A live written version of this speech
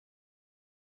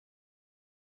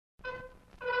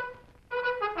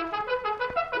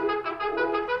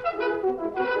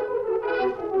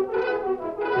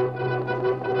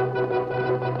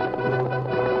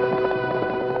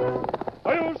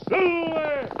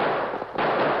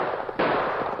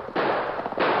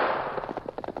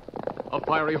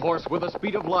fiery horse with the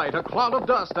speed of light, a cloud of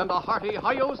dust, and a hearty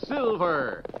hi-yo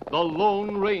silver, the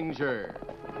Lone Ranger.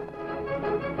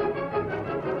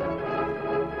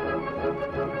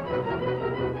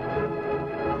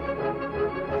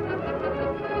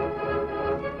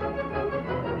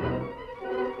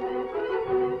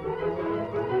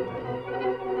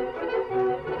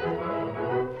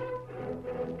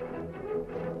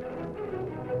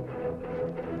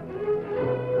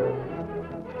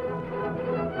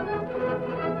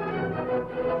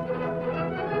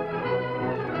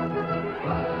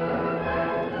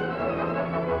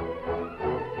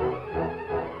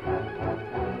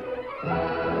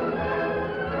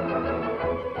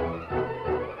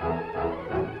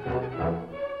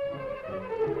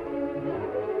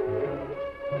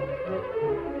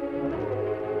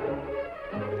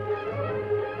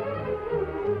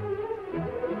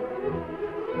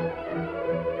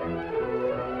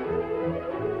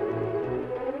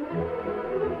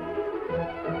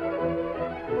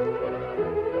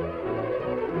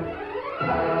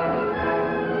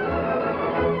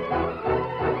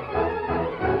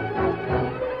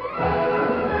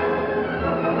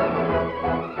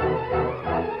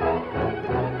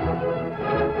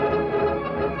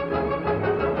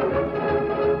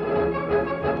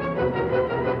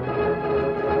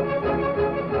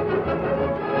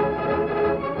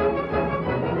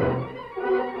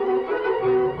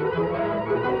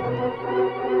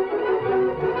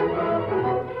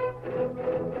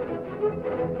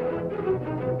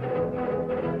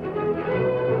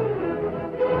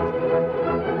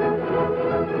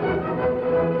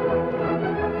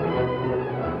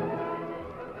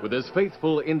 With his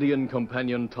faithful Indian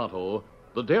companion Tonto,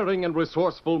 the daring and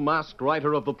resourceful masked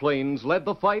rider of the plains led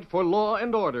the fight for law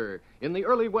and order in the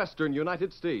early western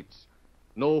United States.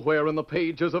 Nowhere in the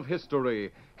pages of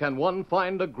history can one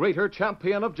find a greater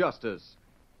champion of justice.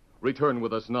 Return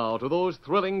with us now to those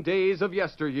thrilling days of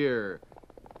yesteryear.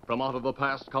 From out of the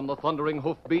past come the thundering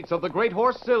hoofbeats of the great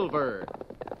horse Silver.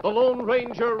 The Lone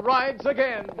Ranger rides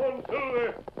again. Come on,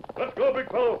 Silver. Let's go, big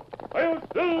fellow. I'll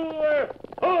Silver.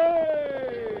 Hi!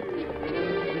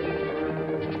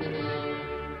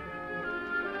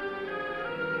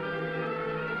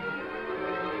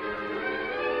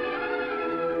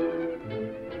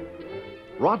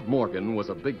 Rod Morgan was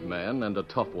a big man and a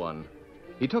tough one.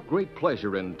 He took great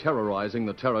pleasure in terrorizing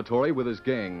the territory with his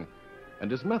gang, and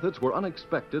his methods were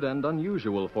unexpected and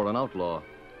unusual for an outlaw.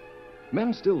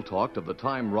 Men still talked of the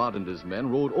time Rod and his men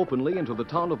rode openly into the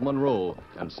town of Monroe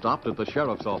and stopped at the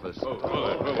sheriff's office. All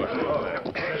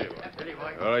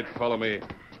right, follow me.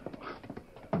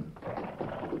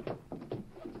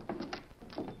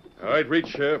 All right, reach,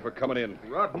 Sheriff. We're coming in.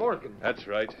 Rod Morgan. That's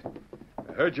right.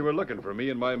 I heard you were looking for me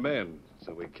and my men,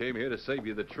 so we came here to save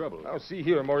you the trouble. Now, see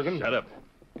here, Morgan. Shut up.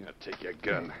 Now, take your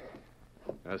gun.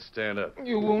 Now, stand up.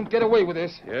 You won't get away with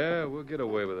this. Yeah, we'll get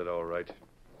away with it, all right.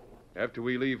 After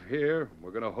we leave here,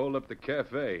 we're going to hold up the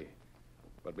cafe.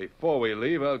 But before we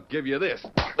leave, I'll give you this.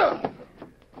 Yeah,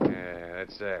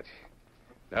 that's that.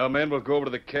 Now, men, we'll go over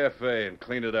to the cafe and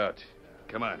clean it out.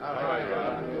 Come on. All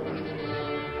right.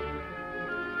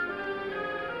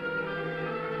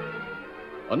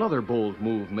 Another bold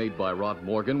move made by Rod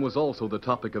Morgan was also the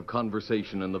topic of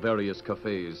conversation in the various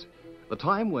cafes. The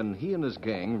time when he and his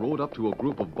gang rode up to a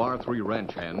group of Bar 3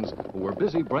 ranch hands who were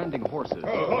busy branding horses.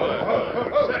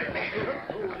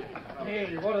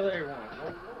 Hey, what do they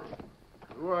want?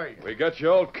 Right. We got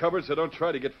you all covered, so don't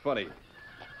try to get funny.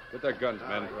 Get their guns,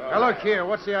 men. Now, look here.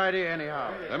 What's the idea,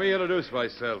 anyhow? Let me introduce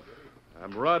myself.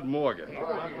 I'm Rod Morgan.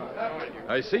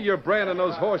 I see you're branding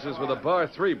those horses with a Bar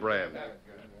 3 brand.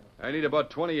 I need about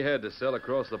 20 head to sell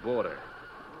across the border.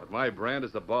 But my brand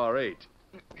is the Bar 8.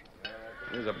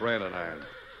 Here's a branding iron.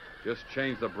 Just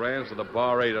change the brands to the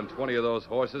Bar 8 on 20 of those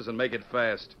horses and make it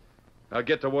fast. Now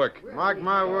get to work. Mark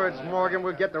my words, Morgan.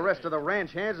 We'll get the rest of the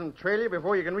ranch hands and trail you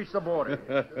before you can reach the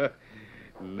border.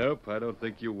 Nope, I don't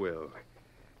think you will.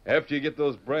 After you get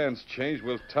those brands changed,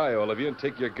 we'll tie all of you and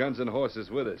take your guns and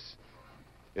horses with us.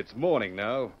 It's morning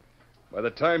now. By the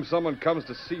time someone comes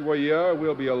to see where you are,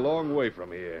 we'll be a long way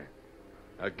from here.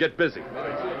 Now get busy.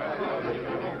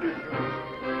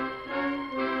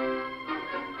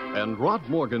 And Rod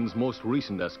Morgan's most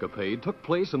recent escapade took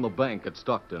place in the bank at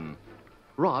Stockton.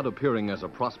 Rod, appearing as a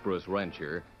prosperous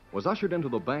rancher, was ushered into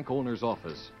the bank owner's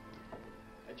office.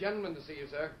 A gentleman to see you,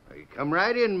 sir. Hey, come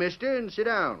right in, mister, and sit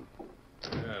down.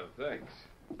 Yeah, thanks.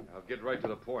 I'll get right to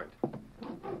the point.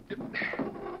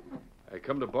 I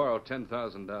come to borrow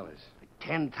 $10,000.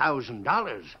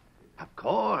 $10,000? Of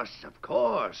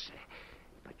course.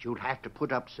 But you'll have to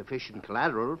put up sufficient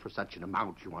collateral for such an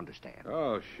amount, you understand.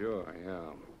 Oh, sure,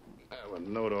 yeah. I have a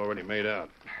note already made out.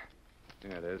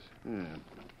 Yeah, it is.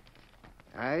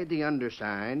 I, the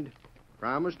undersigned,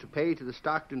 promise to pay to the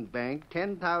Stockton Bank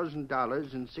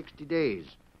 $10,000 in 60 days,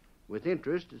 with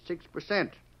interest at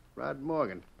 6%. Rod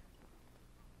Morgan.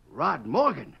 Rod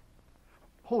Morgan?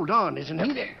 Hold on, isn't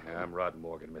he there? Yeah, I'm Rod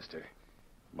Morgan, mister.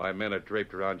 My men are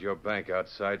draped around your bank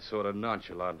outside, sort of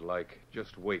nonchalant-like,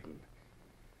 just waiting.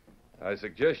 I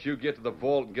suggest you get to the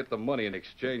vault and get the money in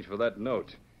exchange for that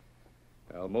note.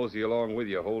 I'll mosey along with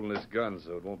you, holding this gun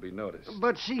so it won't be noticed.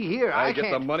 But see here, I I get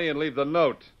can't... the money and leave the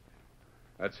note.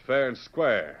 That's fair and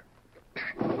square.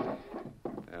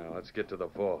 Now, let's get to the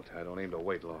vault. I don't aim to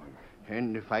wait long.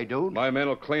 And if I don't? My men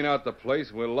will clean out the place,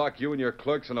 and we'll lock you and your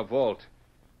clerks in a vault.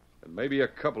 And maybe a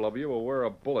couple of you will wear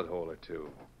a bullet hole or two.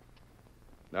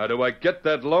 Now, do I get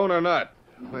that loan or not?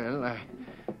 Well,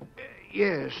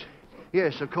 yes.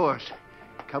 Yes, of course.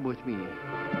 Come with me.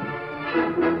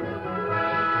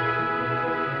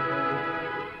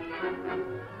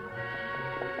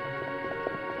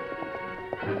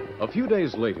 A few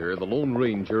days later, the Lone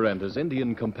Ranger and his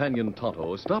Indian companion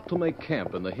Tonto stopped to make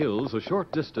camp in the hills a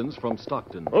short distance from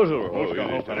Stockton.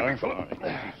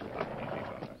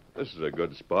 This is a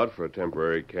good spot for a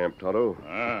temporary camp, Tonto.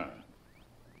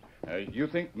 You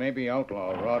think maybe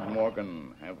outlaw Rod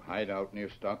Morgan have hideout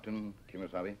near Stockton,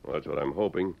 Kimasabi? Well, that's what I'm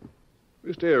hoping.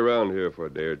 We stay around here for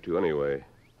a day or two anyway.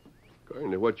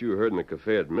 According to what you heard in the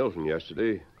cafe at Milton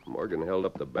yesterday, Morgan held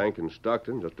up the bank in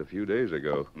Stockton just a few days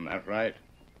ago. That's right.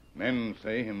 Men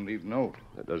say him leave note.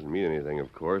 That doesn't mean anything,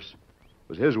 of course. It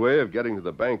was his way of getting to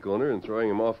the bank owner and throwing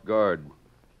him off guard.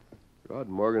 Rod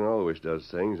Morgan always does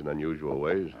things in unusual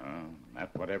ways.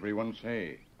 That's what everyone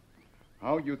say.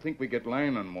 How you think we get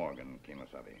line on Morgan,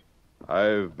 Kimasabi?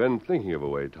 I've been thinking of a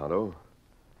way, Tonto.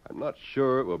 I'm not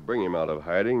sure it will bring him out of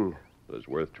hiding, but it's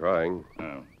worth trying.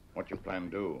 What you plan to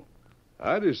do?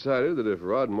 I decided that if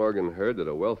Rod Morgan heard that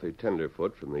a wealthy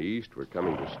tenderfoot from the east were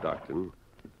coming to Stockton,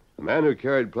 a man who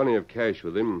carried plenty of cash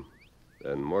with him,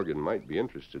 then Morgan might be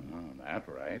interested. That's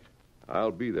right.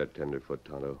 I'll be that tenderfoot,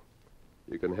 Tonto.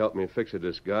 You can help me fix a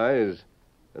disguise,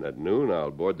 and at noon I'll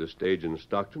board the stage in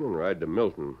Stockton and ride to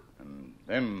Milton. And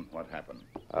then what happened?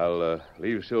 I'll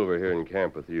leave Silver here in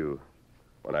camp with you.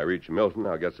 When I reach Milton,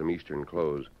 I'll get some Eastern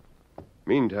clothes.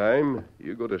 Meantime,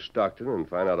 you go to Stockton and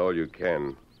find out all you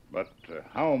can. But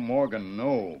how Morgan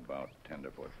know about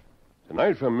Tenderfoot?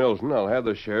 Tonight from Milton, I'll have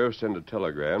the sheriff send a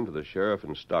telegram to the sheriff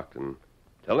in Stockton,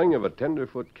 telling of a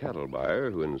tenderfoot cattle buyer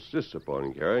who insists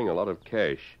upon carrying a lot of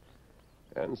cash,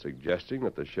 and suggesting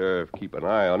that the sheriff keep an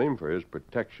eye on him for his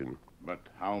protection. But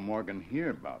how Morgan hear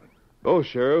about it? Both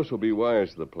sheriffs will be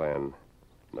wise to the plan.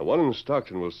 The one in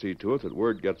Stockton will see to it that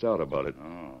word gets out about it.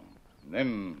 Oh.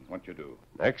 Then what you do?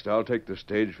 Next, I'll take the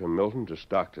stage from Milton to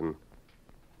Stockton.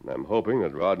 And I'm hoping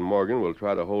that Rod Morgan will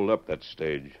try to hold up that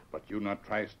stage. But you not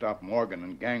try stop Morgan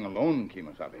and gang alone,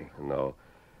 Kimasabi. No.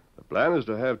 The plan is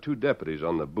to have 2 deputies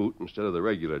on the boot instead of the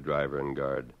regular driver and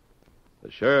guard.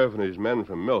 The sheriff and his men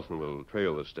from Milton will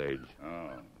trail the stage.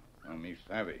 Oh, me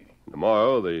savvy.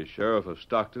 Tomorrow, the sheriff of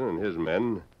Stockton and his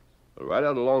men will ride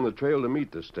out along the trail to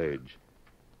meet the stage.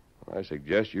 I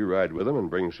suggest you ride with them and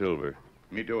bring Silver.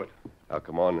 Me do it. Now,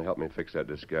 come on and help me fix that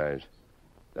disguise.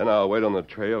 Then I'll wait on the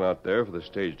trail out there for the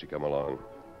stage to come along.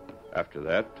 After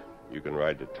that, you can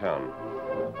ride to town.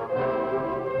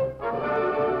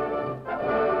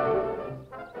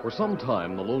 For some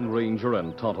time, the Lone Ranger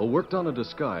and Tonto worked on a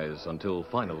disguise until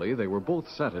finally they were both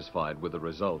satisfied with the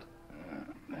result.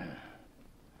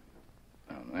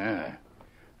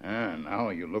 Now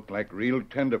you look like real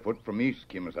Tenderfoot from East,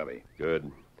 Kimasabi.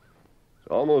 Good. It's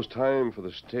almost time for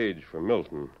the stage for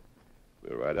Milton.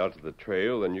 We'll ride out to the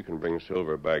trail, then you can bring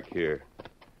Silver back here.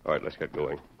 All right, let's get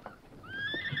going.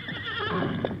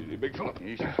 Easy, big fella.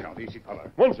 Easy, Scout. Easy, fella.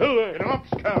 Come on, Silver. Get him up,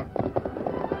 Scout.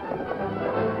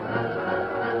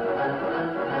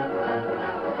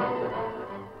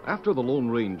 After the Lone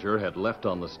Ranger had left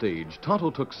on the stage, Tonto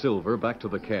took Silver back to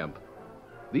the camp.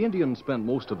 The Indian spent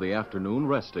most of the afternoon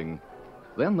resting.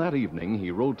 Then that evening, he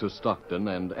rode to Stockton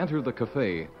and entered the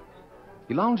cafe.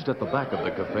 He lounged at the back of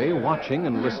the cafe, watching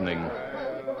and listening.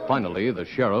 Finally, the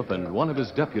sheriff and one of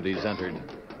his deputies entered.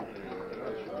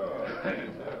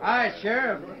 Hi,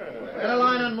 Sheriff. Got a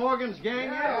line on Morgan's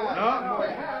gang yet? No.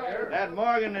 That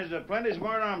Morgan is a plenty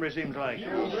smart hombre, seems like.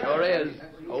 Sure is.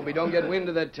 Hope he don't get wind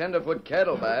of that tenderfoot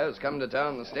cattle buyer who's coming to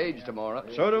town on the stage tomorrow.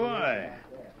 So do I.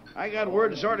 I got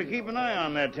word to sort of keep an eye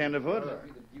on that tenderfoot.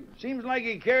 Seems like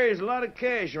he carries a lot of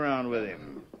cash around with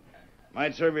him.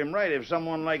 Might serve him right if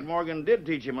someone like Morgan did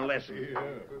teach him a lesson.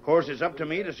 Of course, it's up to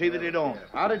me to see that he don't.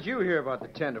 How did you hear about the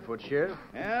tenderfoot, Sheriff?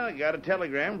 Well, I got a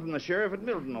telegram from the sheriff at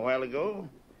Milton a while ago.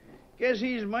 Guess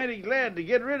he's mighty glad to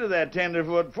get rid of that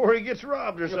tenderfoot before he gets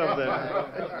robbed or something.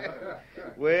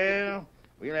 Well,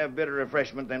 we'll have a bit of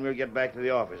refreshment, then we'll get back to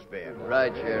the office, Ben.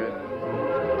 Right, Sheriff.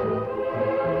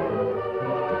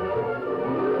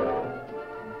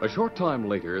 A short time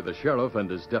later, the sheriff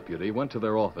and his deputy went to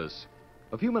their office.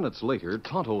 A few minutes later,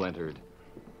 Tonto entered.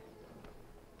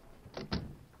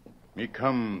 Me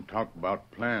come talk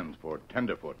about plans for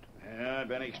Tenderfoot. Yeah, I've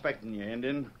been expecting you,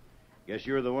 Indian. Guess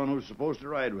you're the one who's supposed to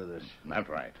ride with us. That's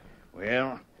right.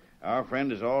 Well, our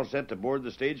friend is all set to board the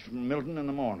stage from Milton in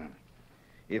the morning.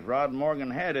 If Rod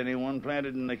Morgan had anyone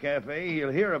planted in the cafe,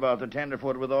 he'll hear about the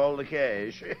tenderfoot with all the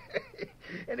cash.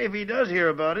 And if he does hear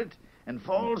about it and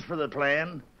falls for the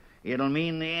plan, it'll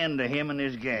mean the end of him and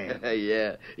his gang.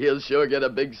 Yeah, he'll sure get a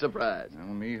big surprise. Now,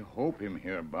 me hope him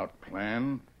hear about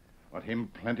plan, but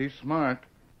him plenty smart.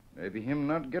 Maybe him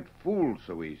not get fooled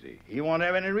so easy. He won't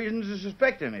have any reason to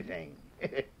suspect anything.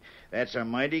 That's a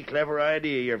mighty clever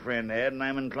idea your friend had, and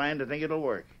I'm inclined to think it'll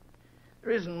work.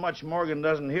 There isn't much Morgan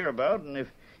doesn't hear about, and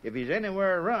if he's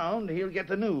anywhere around, he'll get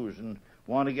the news and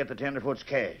want to get the tenderfoot's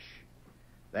cash.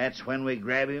 That's when we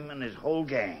grab him and his whole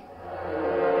gang.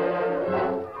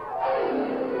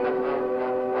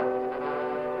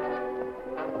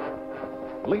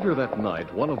 Later that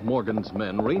night, one of Morgan's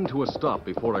men reined to a stop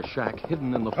before a shack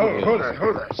hidden in the foothills.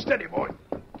 Hold there. Steady, boy.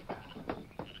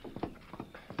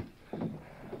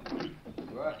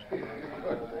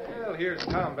 Well, here's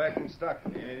Tom back in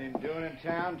Stockton. Anything doing in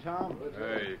town, Tom?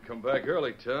 Hey, you come back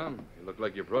early, Tom. You look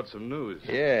like you brought some news.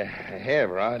 Yeah, I have,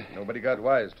 Rod. Nobody got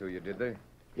wise to you, did they?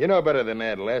 You know better than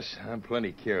that, Les. I'm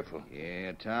plenty careful.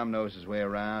 Yeah, Tom knows his way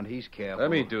around. He's careful.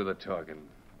 Let me do the talking.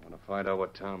 I want to find out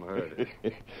what Tom heard.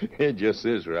 It just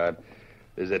is, Rod.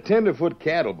 There's a tenderfoot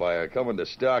cattle buyer coming to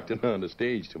Stockton on the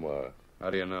stage tomorrow. How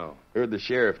do you know? Heard the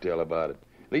sheriff tell about it.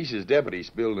 Lisa's deputy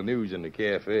spilled the news in the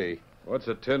cafe. What's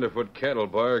a tenderfoot cattle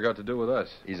buyer got to do with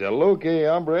us? He's a loque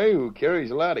hombre who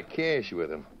carries a lot of cash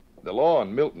with him. The law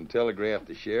in Milton telegraphed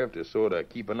the sheriff to sort of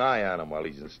keep an eye on him while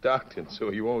he's in Stockton so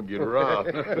he won't get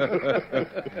robbed.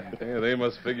 Yeah, they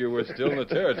must figure we're still in the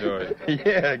territory.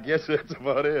 Yeah, I guess that's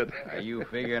about it. Are you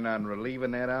figuring on relieving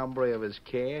that hombre of his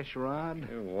cash, Rod?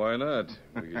 Yeah, why not?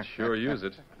 We could sure use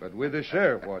it. But with the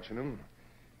sheriff watching him,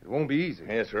 it won't be easy.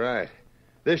 That's right.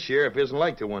 This sheriff isn't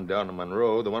like the one down in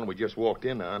Monroe, the one we just walked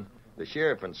in on. The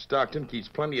sheriff in Stockton keeps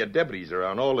plenty of deputies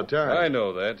around all the time. I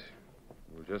know that.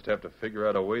 We'll just have to figure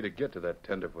out a way to get to that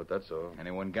tenderfoot, that's all.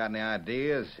 Anyone got any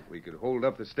ideas? We could hold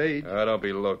up the stage. Don't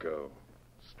be loco.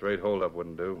 Straight hold-up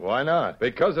wouldn't do. Why not?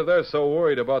 Because if they're so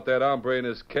worried about that hombre and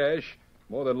his cash,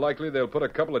 more than likely they'll put a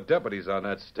couple of deputies on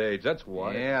that stage. That's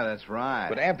why. Yeah, that's right.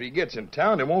 But after he gets in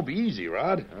town, it won't be easy,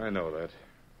 Rod. I know that.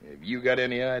 Have you got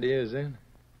any ideas, then?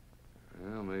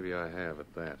 Well, maybe I have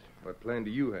at that. What plan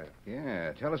do you have?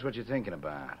 Yeah, tell us what you're thinking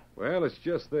about. Well, it's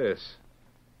just this.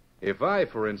 If I,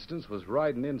 for instance, was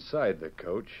riding inside the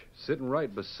coach, sitting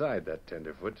right beside that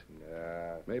tenderfoot,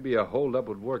 maybe a hold-up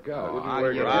would work out.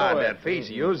 Rod, that face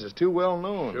of yours is too well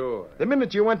known. Sure. The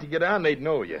minute you went to get on, they'd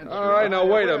know you. All right, now,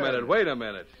 wait a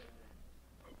minute.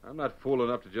 I'm not fool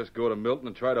enough to just go to Milton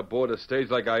and try to board a stage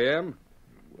like I am.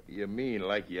 What do you mean,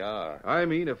 like you are? I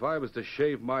mean, if I was to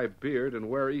shave my beard and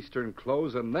wear Eastern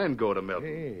clothes and then go to Milton.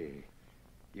 Hey,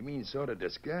 you mean sort of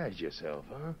disguise yourself,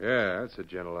 huh? Yeah, that's a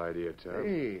general idea, Tom.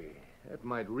 Hey, that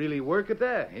might really work at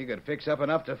that. You could fix up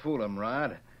enough to fool him,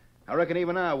 Rod. I reckon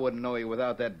even I wouldn't know you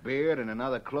without that beard and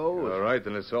another clothes. All right,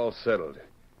 then it's all settled.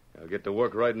 I'll get to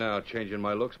work right now changing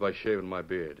my looks by shaving my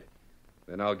beard.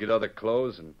 Then I'll get other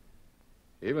clothes and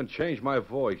even change my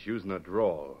voice using a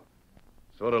drawl.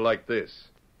 Sort of like this.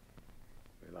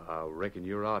 Well, I reckon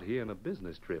you're out here on a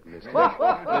business trip, mister. How's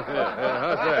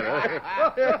that,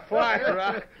 huh? Fine,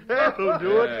 Rod. That'll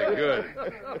do it. Yeah, good.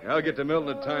 I'll get to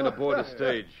Milton in time to board the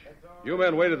stage. You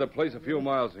men wait at the place a few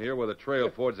miles from here where the trail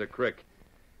fords the creek.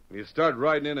 When you start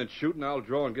riding in and shooting, I'll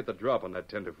draw and get the drop on that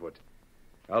tenderfoot.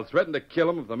 I'll threaten to kill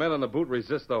him if the men on the boot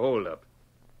resist the holdup.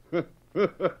 That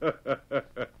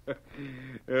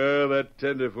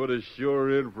tenderfoot is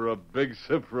sure in for a big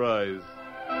surprise.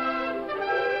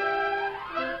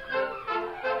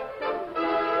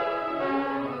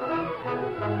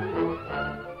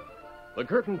 The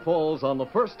curtain falls on the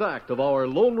first act of our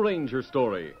Lone Ranger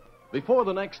story. Before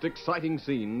the next exciting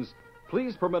scenes,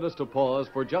 please permit us to pause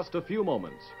for just a few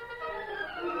moments.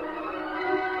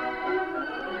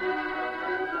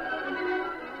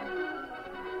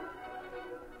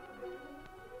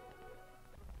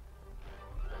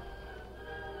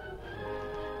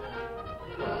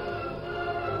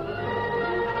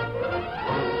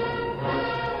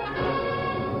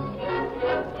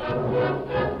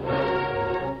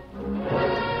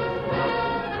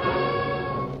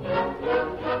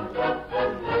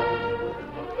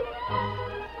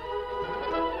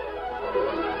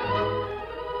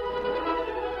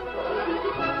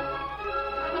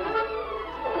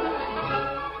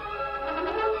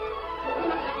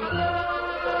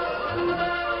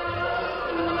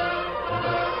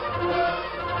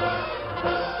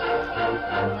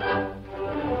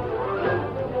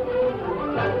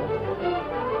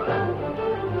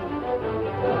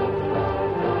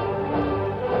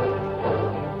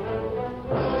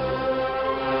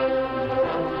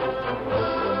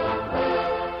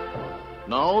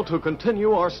 now to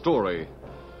continue our story.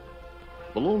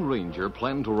 The Lone Ranger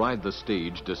planned to ride the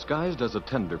stage disguised as a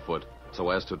tenderfoot so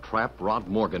as to trap Rod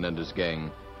Morgan and his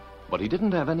gang. But he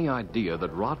didn't have any idea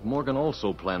that Rod Morgan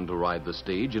also planned to ride the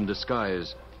stage in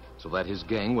disguise so that his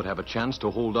gang would have a chance to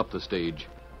hold up the stage.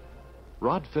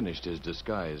 Rod finished his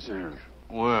disguise.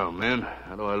 Well, men,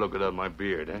 how do I look without my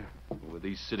beard, eh? With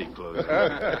these city clothes.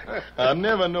 I'll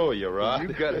never know you, Rod.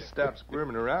 You gotta stop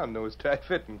squirming around in those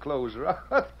tight-fitting clothes,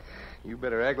 Rod. You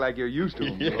better act like you're used to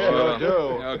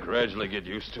them. I'll gradually get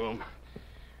used to them.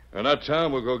 And that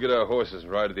time, we'll go get our horses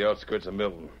and ride to the outskirts of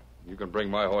Milton. You can bring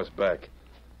my horse back.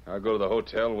 I'll go to the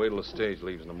hotel and wait till the stage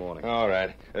leaves in the morning. All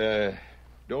right.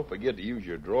 Don't forget to use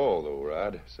your drawl, though,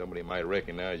 Rod. Somebody might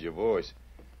recognize your voice.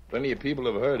 Plenty of people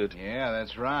have heard it. Yeah,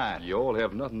 that's right. You all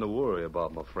have nothing to worry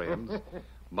about, my friends.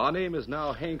 My name is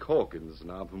now Hank Hawkins, and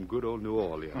I'm from good old New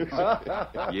Orleans.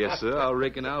 Yes, sir, I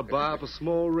reckon I'll buy up a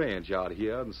small ranch out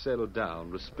here and settle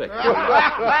down respectably.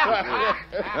 How's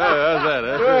that,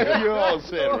 huh? You're all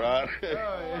set, Rod.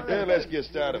 Yeah, let's get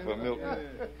started for Milton.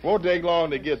 Won't take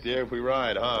long to get there if we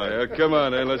ride hard. Yeah, come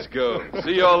on, then, let's go.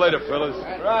 See y'all later, fellas.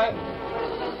 Right.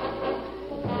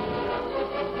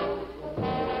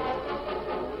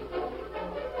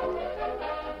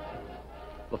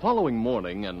 The following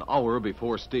morning, an hour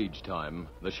before stage time,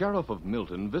 the sheriff of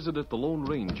Milton visited the Lone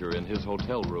Ranger in his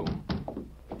hotel room.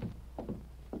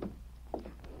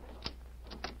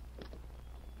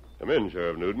 Come in,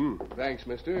 Sheriff Newton. Thanks,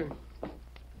 mister.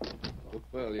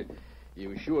 Well,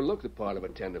 you sure look the part of a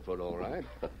tenderfoot, all right.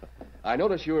 I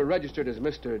notice you were registered as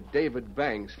Mr. David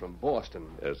Banks from Boston.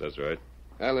 Yes, that's right.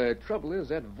 Well, the trouble is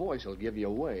that voice will give you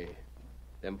away.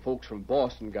 Them folks from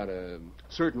Boston got a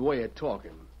certain way of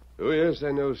talking. Oh, yes,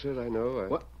 I know, sir, I know.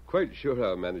 What? Quite sure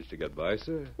I'll manage to get by,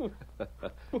 sir.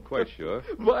 Quite sure.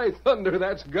 By thunder,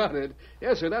 that's got it.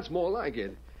 Yes, sir, that's more like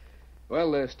it.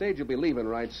 Well, the stage will be leaving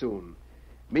right soon.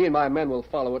 Me and my men will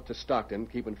follow it to Stockton,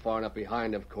 keeping far enough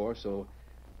behind, of course, so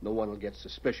no one will get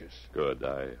suspicious. Good.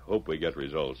 I hope we get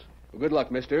results. Well, good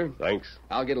luck, mister. Thanks.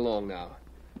 I'll get along now.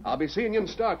 I'll be seeing you in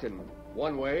Stockton,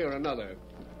 one way or another.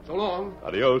 So long.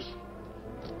 Adios.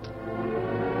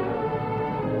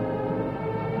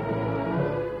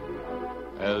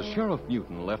 As Sheriff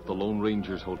Newton left the Lone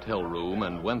Ranger's hotel room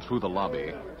and went through the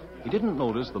lobby, he didn't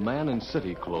notice the man in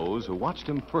city clothes who watched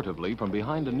him furtively from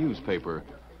behind a newspaper.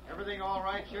 Everything all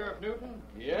right, Sheriff Newton?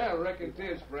 Yeah, I reckon it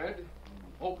is, Fred.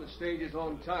 Hope the stage is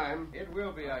on time. It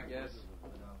will be, I guess.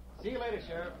 See you later,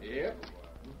 Sheriff. Yep.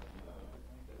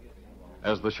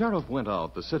 As the sheriff went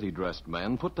out, the city-dressed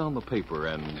man put down the paper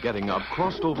and, getting up,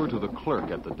 crossed over to the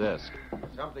clerk at the desk.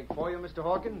 Something for you, Mr.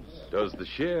 Hawkins? Does the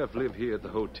sheriff live here at the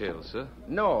hotel, sir?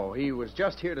 No, he was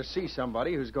just here to see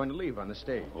somebody who's going to leave on the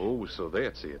stage. Oh, so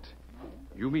that's it.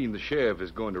 You mean the sheriff is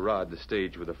going to ride the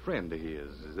stage with a friend of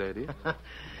his, is that it?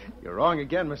 You're wrong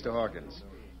again, Mr. Hawkins.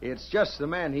 It's just the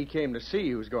man he came to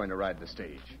see who's going to ride the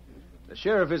stage. The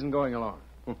sheriff isn't going along.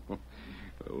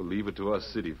 Oh, leave it to us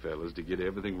city fellas to get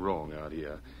everything wrong out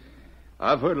here.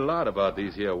 I've heard a lot about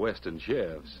these here western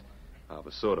sheriffs. I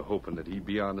was sort of hoping that he'd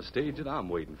be on the stage that I'm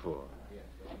waiting for.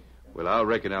 Well, I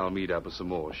reckon I'll meet up with some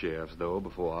more sheriffs, though,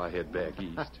 before I head back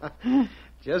east.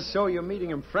 Just so you're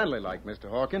meeting him friendly like, Mr.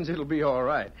 Hawkins, it'll be all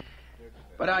right.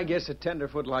 But I guess a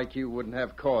tenderfoot like you wouldn't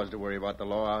have cause to worry about the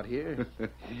law out here.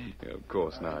 Of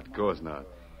course not, of course not.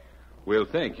 Well,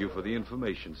 thank you for the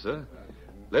information, sir.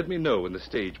 Let me know when the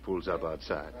stage pulls up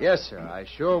outside. Yes, sir, I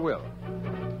sure will.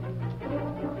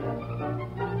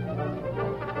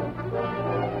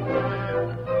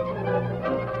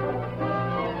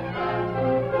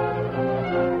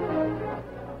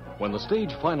 When the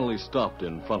stage finally stopped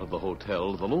in front of the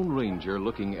hotel, the Lone Ranger,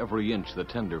 looking every inch the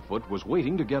tenderfoot, was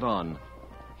waiting to get on.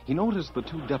 He noticed the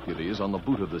two deputies on the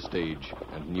boot of the stage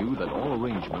and knew that all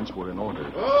arrangements were in order.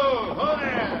 Oh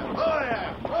there! Oh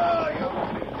there! Oh, you!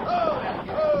 Oh there!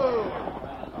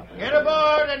 Oh! Get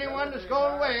aboard, anyone that's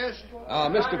going west.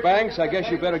 Mr. Banks, I guess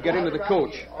you better get into the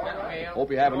coach.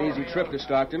 Hope you have an easy trip to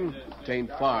Stockton. It ain't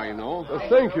far, you know.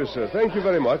 Thank you, sir. Thank you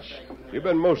very much. You've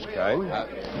been most kind.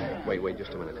 Wait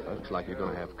just a minute. Looks like you're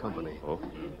going to have company. Oh?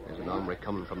 There's an hombre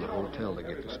coming from the hotel to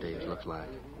get the stage, looks like.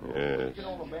 Yes.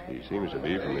 He seems to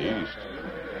be from the east.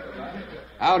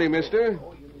 Howdy, mister.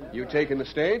 You taking the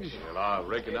stage? Well, I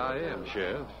reckon I am,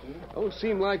 Sheriff. Oh,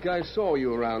 seemed like I saw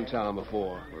you around town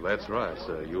before. Well, that's right,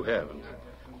 sir. You haven't.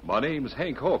 My name's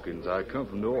Hank Hawkins. I come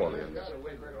from New Orleans.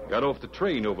 Got off the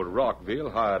train over to Rockville,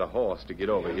 hired a horse to get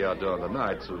over here during the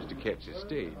night so as to catch the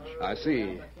stage. I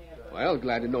see. Well,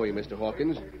 glad to know you, Mr.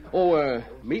 Hawkins. Oh,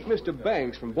 meet Mr.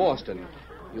 Banks from Boston.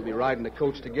 You'll be riding the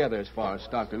coach together as far as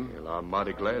Stockton. Well, I'm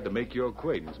mighty glad to make your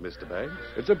acquaintance, Mr. Banks.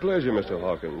 It's a pleasure, Mr.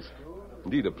 Hawkins.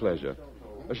 Indeed, a pleasure.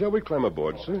 Shall we climb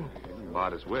aboard, sir?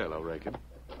 Might as well, I reckon.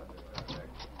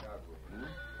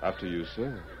 After you,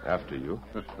 sir. After you.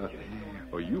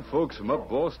 Well, you folks from up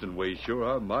Boston way sure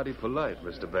are mighty polite,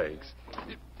 Mr. Banks.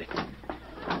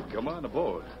 Come on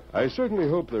aboard. I certainly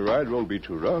hope the ride won't be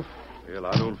too rough. Well,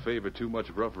 I don't favor too much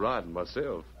rough riding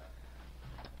myself.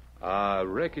 I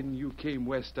reckon you came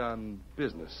west on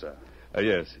business, sir.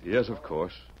 Yes, of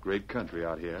course. Great country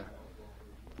out here.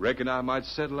 Reckon I might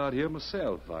settle out here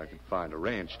myself if I could find a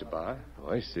ranch to buy. Oh,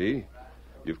 I see.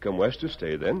 You've come west to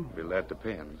stay, then? Well, that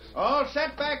depends. All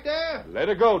set back there? Let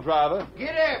her go, driver.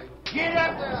 Get up! Get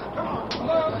up there! Come on, come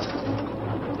on!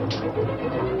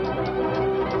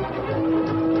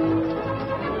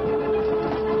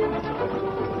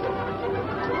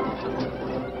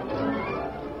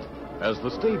 As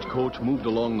the stagecoach moved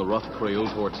along the rough trail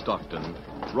toward Stockton,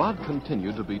 Rod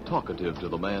continued to be talkative to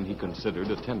the man he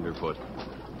considered a tenderfoot.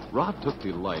 Rod took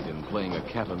delight in playing a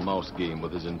cat-and-mouse game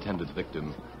with his intended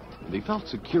victim, and he felt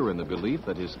secure in the belief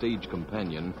that his stage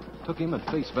companion took him at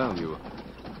face value.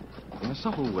 In a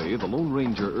subtle way, the Lone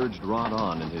Ranger urged Rod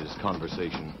on in his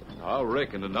conversation. I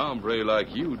reckon an hombre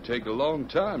like you'd take a long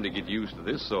time to get used to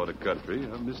this sort of country,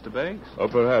 huh, Mr. Banks? Oh,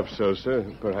 perhaps so, sir.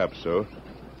 Perhaps so.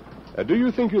 Do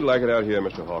you think you'd like it out here,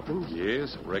 Mr. Hawkins?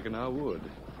 Yes, I reckon I would.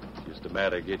 Just a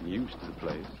matter of getting used to the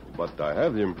place. But I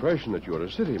have the impression that you're a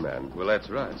city man. Well, that's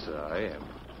right, sir. I am.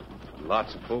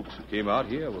 Lots of folks who came out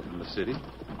here were from the city.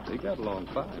 They got along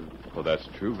fine. Well, that's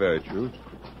true, very true.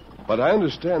 But I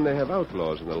understand they have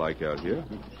outlaws and the like out here.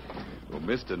 Well,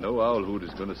 Mr. No Owl Hoot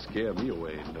is going to scare me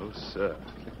away. No, sir.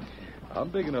 I'm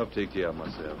big enough to take care of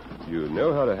myself. You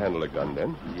know how to handle a gun,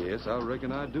 then? Yes, I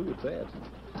reckon I do at that.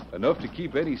 Enough to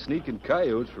keep any sneaking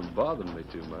coyotes from bothering me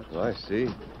too much. I see.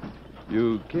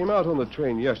 You came out on the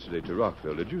train yesterday to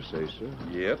Rockville, did you say, sir?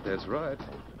 Yep, that's right.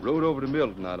 Rode over to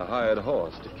Milton on a hired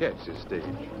horse to catch this stage.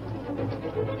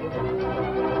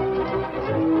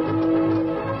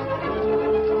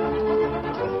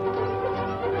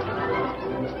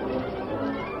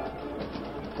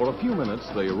 For a few minutes,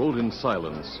 they rode in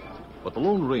silence, but the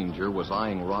Lone Ranger was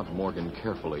eyeing Rod Morgan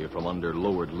carefully from under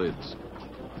lowered lids.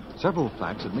 Several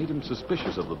facts had made him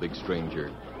suspicious of the big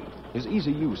stranger. His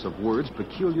easy use of words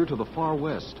peculiar to the far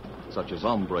west, such as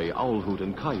hombre, owl hoot,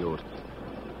 and coyote.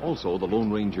 Also, the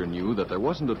Lone Ranger knew that there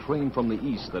wasn't a train from the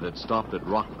east that had stopped at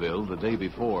Rockville the day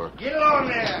before. Get along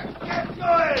there! Get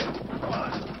going! Come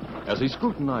on. As he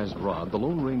scrutinized Rod, the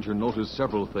Lone Ranger noticed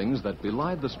several things that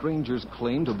belied the stranger's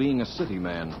claim to being a city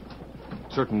man.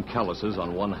 Certain calluses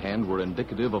on one hand were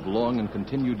indicative of long and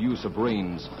continued use of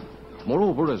reins.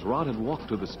 Moreover, as Rod had walked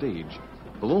to the stage,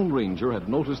 the Lone Ranger had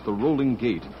noticed the rolling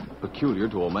gait, peculiar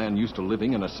to a man used to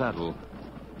living in a saddle.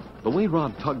 The way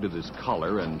Rod tugged at his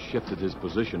collar and shifted his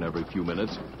position every few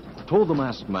minutes told the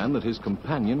masked man that his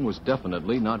companion was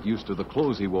definitely not used to the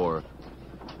clothes he wore.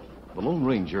 The Lone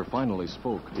Ranger finally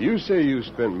spoke. You say you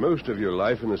spent most of your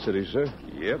life in the city, sir?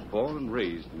 Yep, born and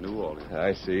raised in New Orleans.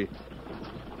 I see.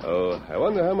 Oh, I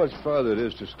wonder how much farther it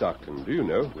is to Stockton. Do you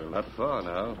know? Well, not far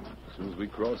now. As soon as we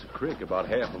cross a creek about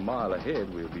half a mile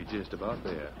ahead, we'll be just about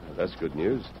there. That's good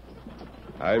news.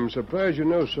 I'm surprised you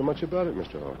know so much about it,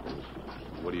 Mr. Hawkins.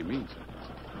 What do you mean, sir?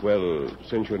 Well,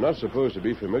 since you're not supposed to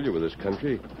be familiar with this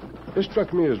country, it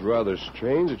struck me as rather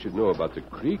strange that you'd know about the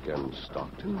creek and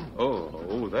Stockton.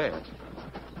 Oh, that.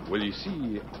 Well, you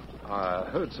see, I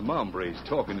heard some hombres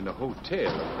talking in a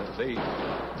hotel. They...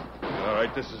 All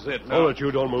right, this is it. Hold it,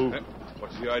 you don't move.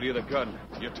 What's the idea of the gun?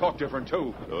 You talk different,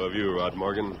 too. So have you, Rod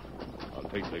Morgan. I'll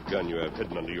take the gun you have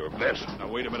hidden under your vest.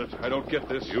 Now, wait a minute. I don't get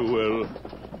this. You will.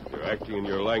 Your acting and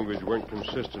your language weren't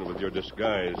consistent with your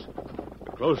disguise.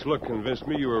 A close look convinced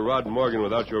me you were Rod Morgan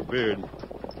without your beard.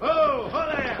 Whoa,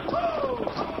 there! Whoa!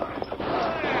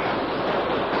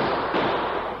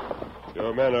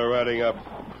 Your men are riding up.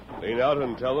 Lean out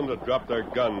and tell them to drop their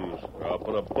guns, or I'll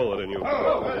put a bullet in you.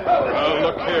 Now,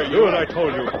 look here. You what I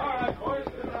told you.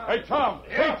 Hey, Tom.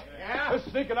 Pete. Yeah? This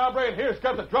sneaking hombre in here's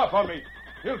got the drop on me.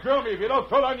 He'll drill me if you don't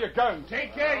throw down your guns.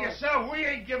 Take care of yourself. We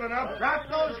ain't giving up. Drop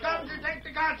those guns or take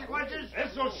the consequences.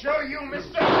 This will show you,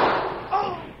 mister.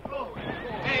 Oh!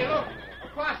 Hey, look. A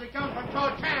posse comes from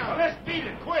toward town. Well, let's beat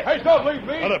it quick. Hey, don't leave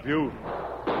me. Shut up, you.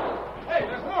 Hey,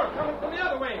 there's more coming from the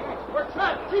other way. We're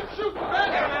trapped. Keep shooting,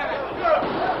 Ben.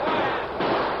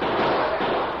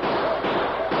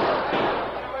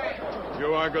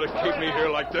 You aren't going to keep me here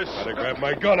like this. Better grab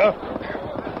my gun, huh?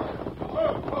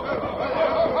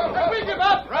 We give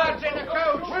up. Rod's in the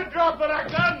coach. We're dropping our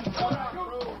guns.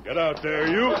 Get out there,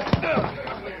 you.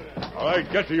 All right,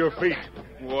 get to your feet.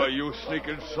 Why, you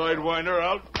sneaking sidewinder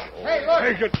out. Hey, look.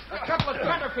 Take it. A couple of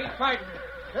tenderfeet fighting.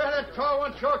 That tall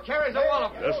one sure carries a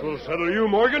wallop. This will settle you,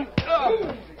 Morgan.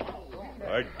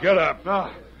 All right, get up.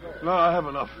 No, I have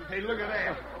enough. Hey, look at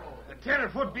that. The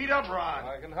tenderfoot beat up Rod.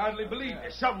 I can hardly believe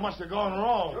it. Something must have gone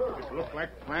wrong. It looked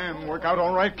like plan work out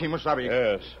all right, Kemosabe.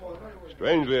 Yes.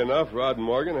 Strangely enough, Rod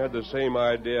Morgan had the same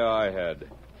idea I had.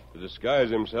 To disguise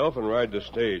himself and ride the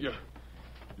stage.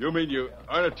 You mean you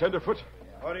aren't a tenderfoot?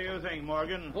 What do you think,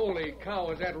 Morgan? Holy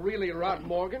cow, is that really Rod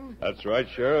Morgan? That's right,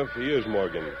 Sheriff. He is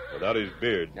Morgan, without his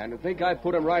beard. And to think I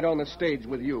put him right on the stage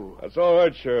with you. That's all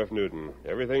right, Sheriff Newton.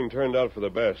 Everything turned out for the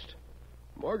best.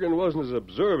 Morgan wasn't as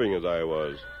observing as I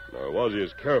was, nor was he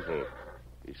as careful.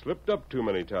 He slipped up too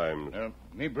many times.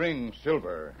 Me bring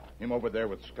Silver. Him over there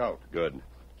with Scout. Good.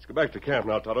 Let's go back to camp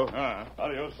now, Tonto.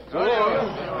 Adios.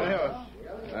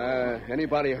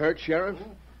 Anybody hurt, Sheriff?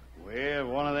 Well,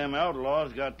 one of them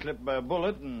outlaws got clipped by a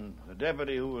bullet, and the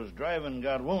deputy who was driving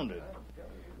got wounded.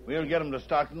 We'll get him to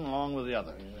Stockton along with the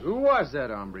others. Who was that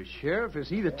hombre, Sheriff? Is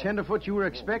he the tenderfoot you were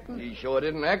expecting? He sure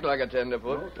didn't act like a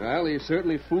tenderfoot. Well, he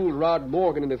certainly fooled Rod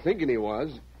Morgan into thinking he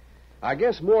was. I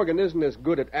guess Morgan isn't as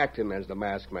good at acting as the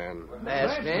masked man.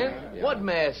 Masked man? Yeah. What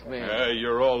masked man?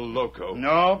 You're all loco.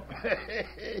 No.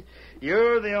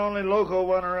 You're the only loco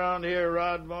one around here,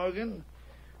 Rod Morgan.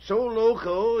 So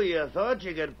loco, you thought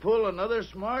you could pull another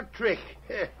smart trick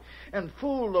and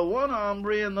fool the one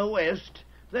hombre in the West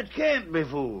that can't be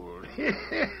fooled. Yes,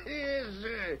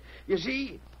 sir. You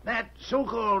see, that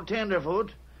so-called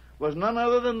tenderfoot was none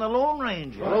other than the Lone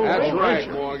Ranger. That's right,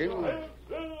 Morgan.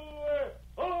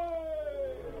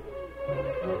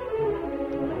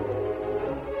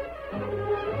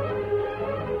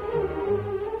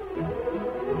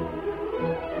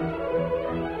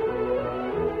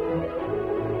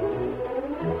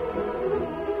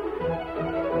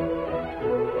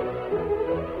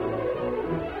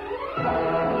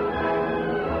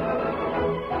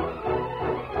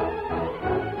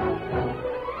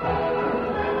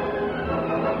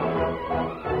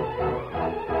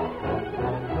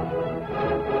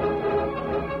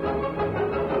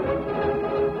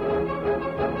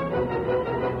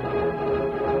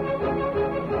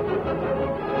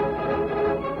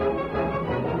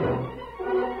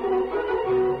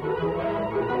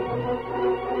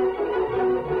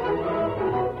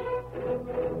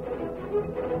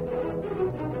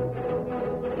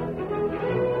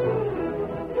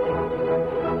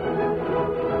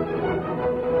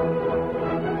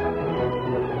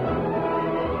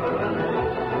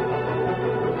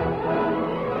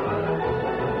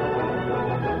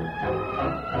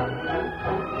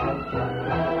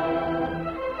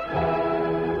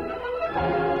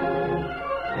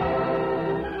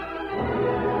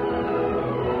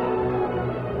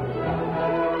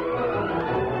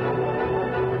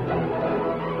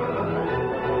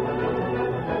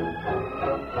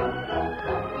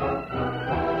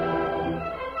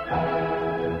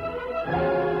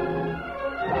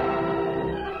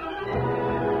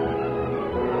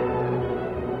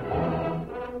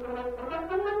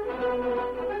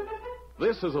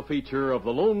 This is a feature of the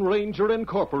Lone Ranger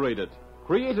Incorporated,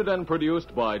 created and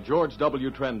produced by George W.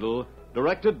 Trendle,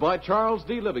 directed by Charles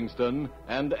D. Livingston,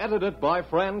 and edited by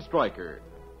Fran Stryker.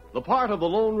 The part of the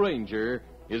Lone Ranger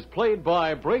is played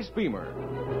by Brace Beamer.